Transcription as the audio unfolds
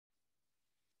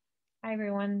Hi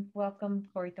everyone, welcome.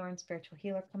 Corrie Thorne, spiritual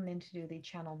healer, coming in to do the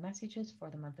channel messages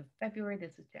for the month of February.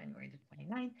 This is January the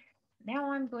 29th.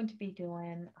 Now I'm going to be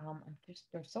doing, I'm just,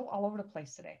 they're so all over the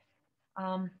place today.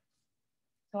 Um,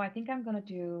 so I think I'm going to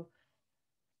do,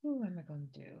 who am I going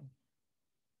to do?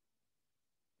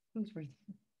 Who's reading?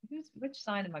 Which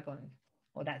sign am I going to?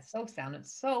 Oh, that so sounded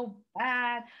so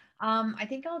bad. I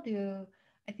think I'll do,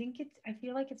 I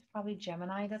feel like it's probably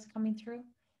Gemini that's coming through.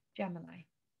 Gemini.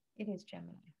 It is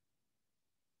Gemini.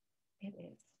 It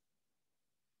is.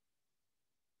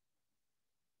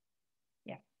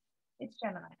 Yeah. It's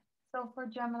Gemini. So for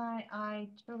Gemini, I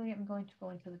truly am going to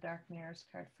go into the Dark Mirrors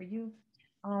card for you.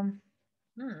 Um,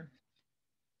 hmm,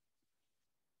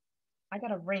 I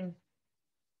got a ring.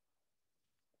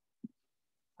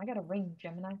 I got a ring,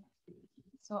 Gemini.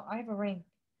 So I have a ring,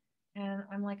 and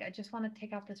I'm like, I just want to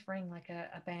take off this ring like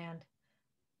a band.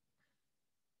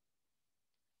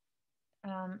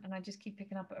 And I just keep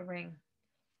picking up a ring.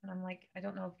 And I'm like, I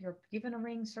don't know if you're given a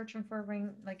ring, searching for a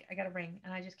ring. Like, I got a ring,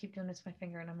 and I just keep doing this with my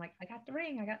finger, and I'm like, I got the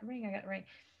ring, I got the ring, I got the ring.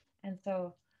 And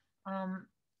so, um,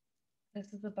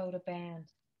 this is about a band,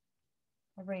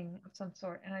 a ring of some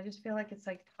sort. And I just feel like it's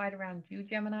like tied around you,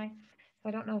 Gemini. So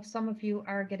I don't know if some of you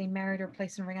are getting married or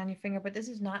placing a ring on your finger, but this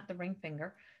is not the ring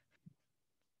finger.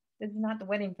 This is not the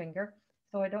wedding finger.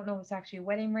 So I don't know if it's actually a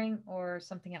wedding ring or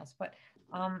something else.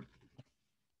 Um,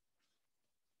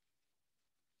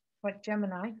 but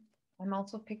Gemini, I'm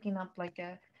also picking up like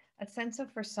a sense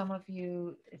of for some of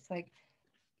you, it's like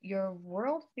your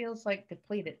world feels like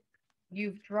depleted.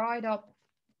 You've dried up.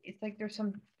 It's like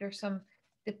there's some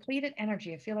depleted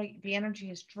energy. I feel like the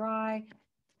energy is dry,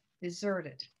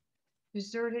 deserted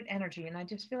energy. And I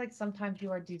just feel like sometimes you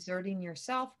are deserting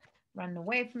yourself, running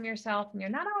away from yourself, and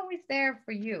you're not always there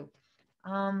for you.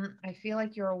 I feel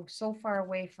like you're so far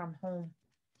away from home,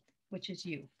 which is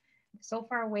you, so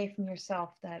far away from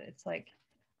yourself that it's like,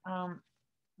 um,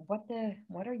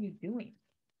 what are you doing?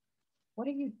 What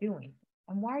are you doing?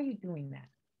 And why are you doing that?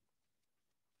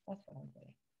 That's what I'm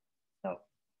saying. So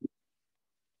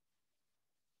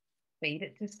fate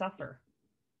it to suffer.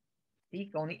 See,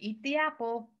 going to eat the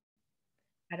apple.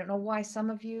 I don't know why some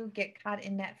of you get caught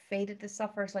in that fate to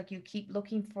suffer. It's like you keep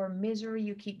looking for misery,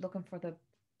 you keep looking for the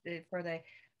for the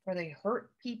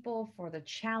hurt people, for the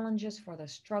challenges, for the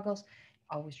struggles,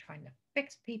 always trying to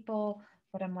fix people.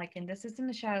 But I'm like, and this is in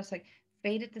the shadows, like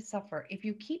fated to suffer. If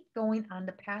you keep going on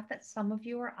the path that some of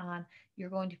you are on, you're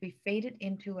going to be fated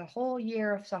into a whole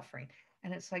year of suffering.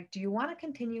 And it's like, do you want to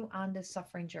continue on this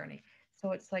suffering journey?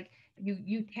 So it's like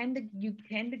you tend to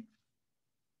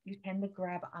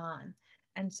grab on.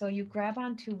 And so you grab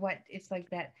onto what it's like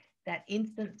that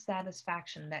instant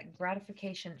satisfaction, that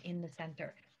gratification in the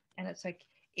center. And it's like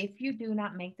if you do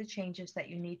not make the changes that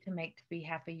you need to make to be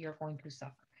happy, you're going to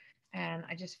suffer. And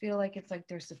I just feel like it's like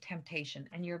there's a temptation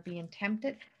and you're being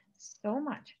tempted so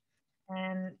much.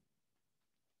 And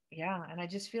yeah, and I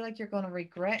just feel like you're going to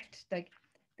regret like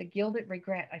the gilded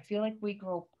regret. I feel like we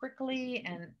grow prickly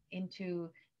and into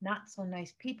not so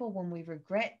nice people when we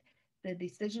regret the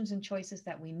decisions and choices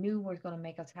that we knew were going to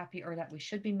make us happy or that we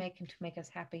should be making to make us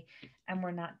happy, and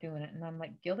we're not doing it. And I'm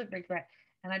like gilded regret.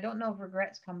 And I don't know if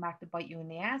regrets come back to bite you in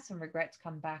the ass and regrets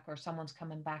come back or someone's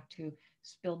coming back to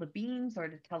spill the beans or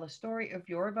to tell a story if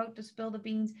you're about to spill the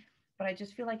beans. But I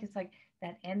just feel like it's like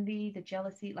that envy, the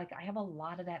jealousy. Like I have a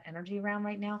lot of that energy around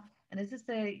right now. And this is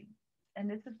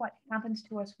what happens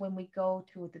to us when we go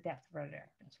to the depth of our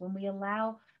darkness. When we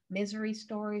allow misery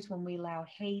stories, when we allow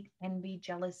hate, envy,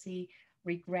 jealousy,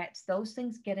 regrets, those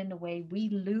things get in the way. We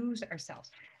lose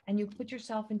ourselves. And you put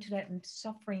yourself into that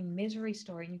suffering misery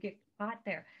story and you get caught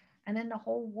there. And then the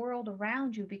whole world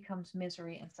around you becomes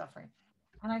misery and suffering.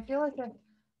 And I feel like that,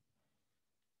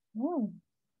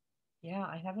 yeah,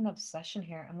 I have an obsession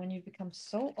here. And when you become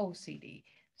so OCD,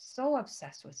 so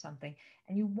obsessed with something,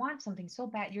 and you want something so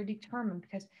bad, you're determined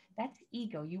because that's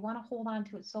ego. You want to hold on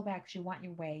to it so bad because you want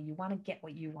your way. You want to get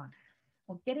what you want.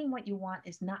 Well, getting what you want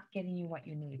is not getting you what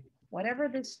you need. Whatever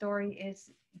this story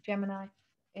is, Gemini,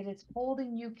 it is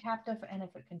holding you captive. And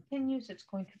if it continues, it's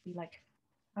going to be like,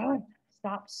 oh,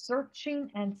 stop searching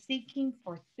and seeking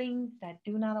for things that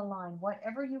do not align.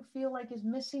 Whatever you feel like is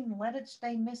missing, let it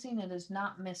stay missing. It is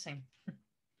not missing.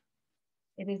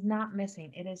 It is not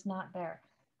missing. It is not there.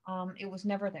 It was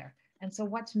never there. And so,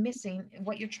 what's missing,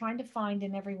 what you're trying to find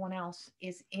in everyone else,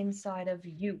 is inside of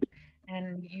you.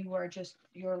 And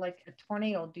you're like a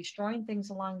tornado, destroying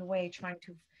things along the way, trying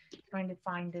to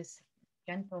find this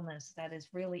gentleness that is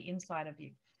really inside of you.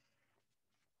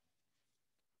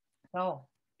 So,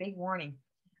 big warning.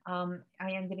 I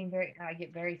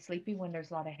get very sleepy when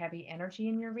there's a lot of heavy energy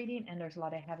in your reading, and there's a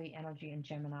lot of heavy energy in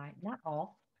Gemini. Not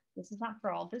all. This is not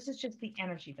for all. This is just the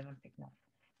energy that I'm picking up.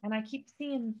 And I keep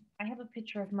seeing, I have a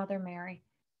picture of Mother Mary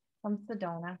from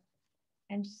Sedona.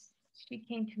 And she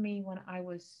came to me when I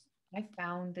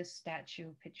found this statue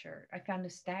picture. I found a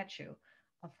statue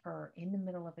of her in the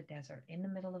middle of a desert, in the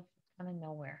middle of kind of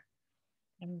nowhere.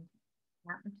 And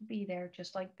happened to be there,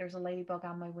 just like there's a ladybug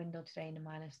on my window today in the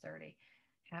minus 30.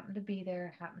 Happened to be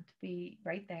there, happened to be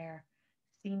right there,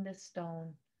 seen this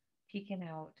stone peeking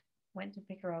out, went to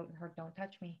pick her out and heard, don't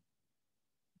touch me,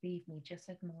 leave me, just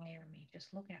admire me,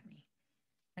 just look at me.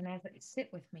 And as I sit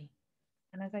with me,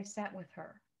 and as I sat with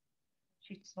her,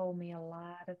 she told me a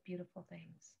lot of beautiful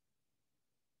things.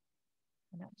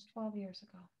 And that was 12 years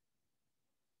ago.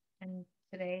 And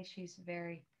today she's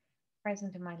very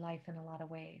present in my life in a lot of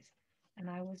ways. And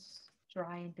I was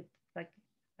trying to, like,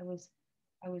 I was,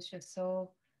 I was just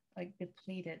so like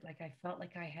depleted. Like I felt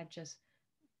like I had just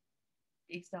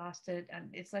exhausted, and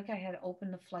it's like I had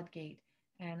opened the floodgate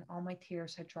and all my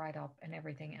tears had dried up and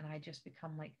everything, and I just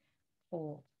become like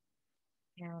cold.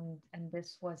 And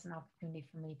this was an opportunity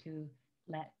for me to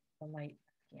let the light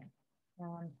back in.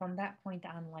 And from that point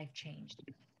on, life changed.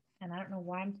 And I don't know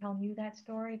why I'm telling you that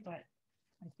story, but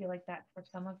I feel like that for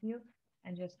some of you.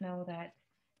 And just know that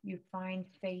you find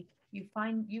faith, you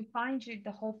find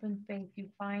the hope and faith, you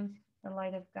find the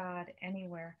light of God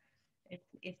anywhere.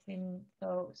 It's in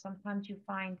so sometimes you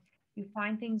find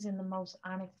things in the most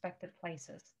unexpected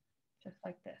places, just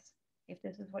like this. If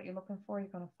this is what you're looking for, you're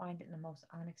going to find it in the most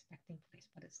unexpected place,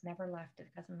 but it's never left. It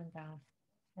hasn't been gone.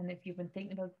 And if you've been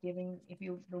thinking about giving, if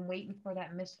you've been waiting for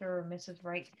that Mr. or Mrs.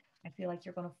 Right, I feel like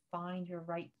you're going to find your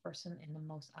right person in the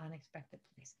most unexpected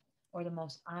place, or the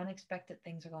most unexpected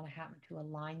things are going to happen to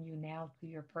align you now to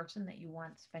your person that you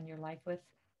want to spend your life with.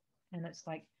 And it's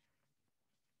like,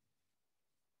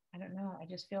 I don't know. I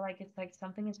just feel like it's like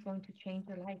something is going to change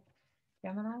your life.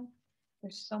 Gemini,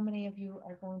 there's so many of you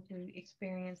are going to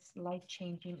experience life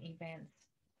changing events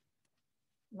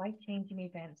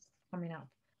coming up,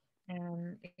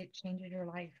 and it changes your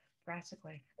life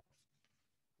drastically.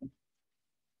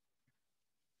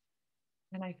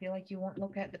 And I feel like you won't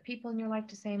look at the people in your life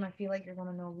the same. I feel like you're going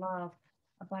to know love,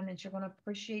 abundance. You're going to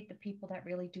appreciate the people that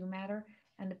really do matter,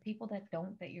 and the people that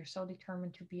don't, that you're so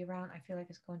determined to be around. I feel like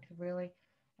it's going to really,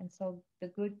 and so the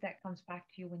good that comes back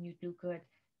to you when you do good,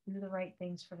 do the right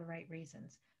things for the right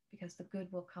reasons, because the good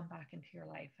will come back into your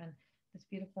life. And this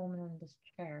beautiful woman in this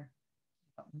chair,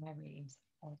 got my readings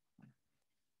all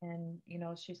the time,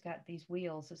 and she's got these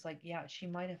wheels. It's like, yeah, she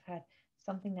might have had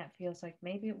something that feels like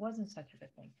maybe it wasn't such a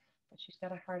good thing, but she's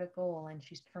got a heart of gold, and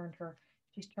she's turned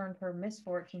her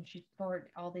misfortune, she's turned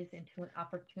all these into an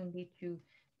opportunity to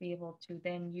be able to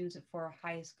then use it for our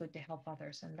highest good to help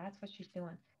others, and that's what she's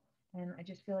doing. And I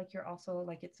just feel like you're also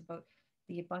like, it's about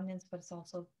the abundance, but it's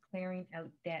also clearing out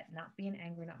debt, not being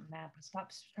angry, not mad, but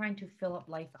stop trying to fill up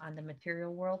life on the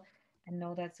material world, and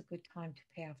know that's a good time to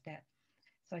pay off debt.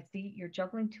 So I see you're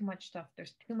juggling too much stuff.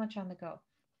 There's too much on the go.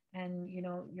 And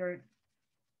you're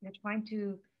trying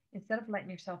to, instead of letting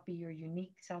yourself be your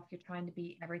unique self, you're trying to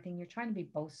be everything. You're trying to be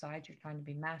both sides. You're trying to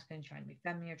be masculine, you're trying to be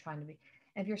feminine, you're trying to be,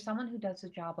 and if you're someone who does the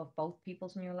job of both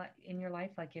people's in your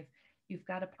life, like if you've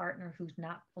got a partner who's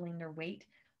not pulling their weight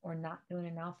or not doing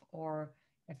enough, or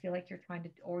I feel like you're trying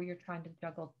to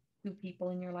juggle two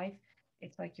people in your life,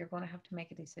 it's like you're going to have to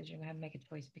make a decision, you're going to have to make a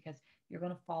choice, because you're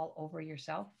going to fall over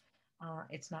yourself.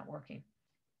 It's not working.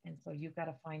 And so you've got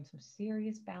to find some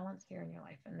serious balance here in your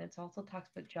life. And it's also talks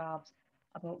about jobs,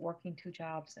 about working two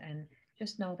jobs. And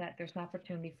just know that there's an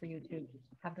opportunity for you to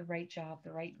have the right job,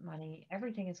 the right money.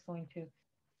 Everything is going to,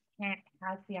 can't,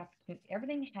 has the opportunity,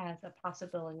 everything has a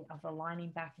possibility of aligning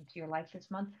back into your life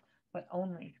this month, but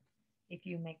only if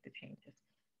you make the changes.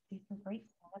 See some great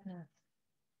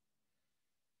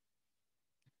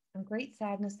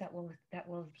sadness that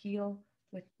will heal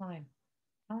with time.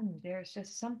 There's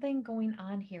just something going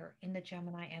on here in the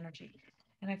Gemini energy.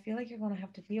 And I feel like you're going to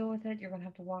have to deal with it. You're going to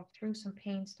have to walk through some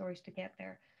pain stories to get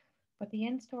there. But the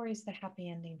end story is the happy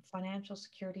ending, financial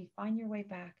security, find your way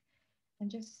back.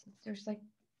 And just, there's like,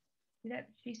 that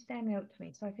she's standing out to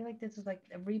me. So I feel like this is like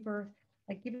a rebirth,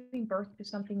 like giving birth to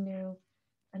something new,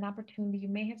 an opportunity. You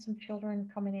may have some children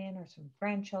coming in or some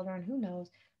grandchildren, who knows?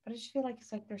 But I just feel like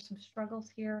it's like there's some struggles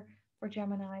here for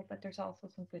Gemini, but there's also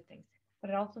some good things. But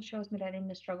it also shows me that in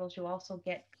the struggles, you also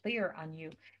get clear on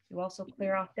you. You also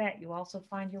clear off debt. You also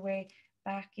find your way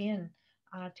back in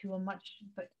to a much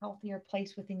but healthier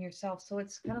place within yourself. So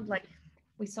it's kind of like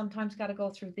we sometimes got to go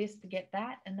through this to get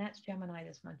that, and that's Gemini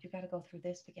this month. You got to go through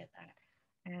this to get that.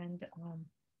 And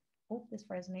hope this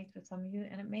resonates with some of you,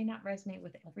 and it may not resonate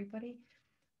with everybody,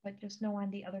 but just know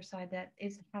on the other side that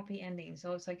it's a happy ending.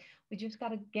 So it's like we just got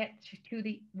to get to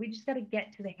the we just got to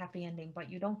get to the happy ending, but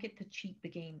you don't get to cheat the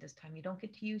game this time. You don't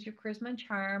get to use your charisma and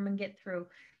charm and get through.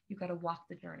 You got to walk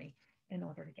the journey in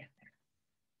order to get there.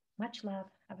 Much love.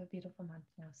 Have a beautiful month.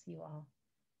 And I'll see you all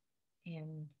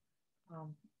in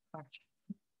March.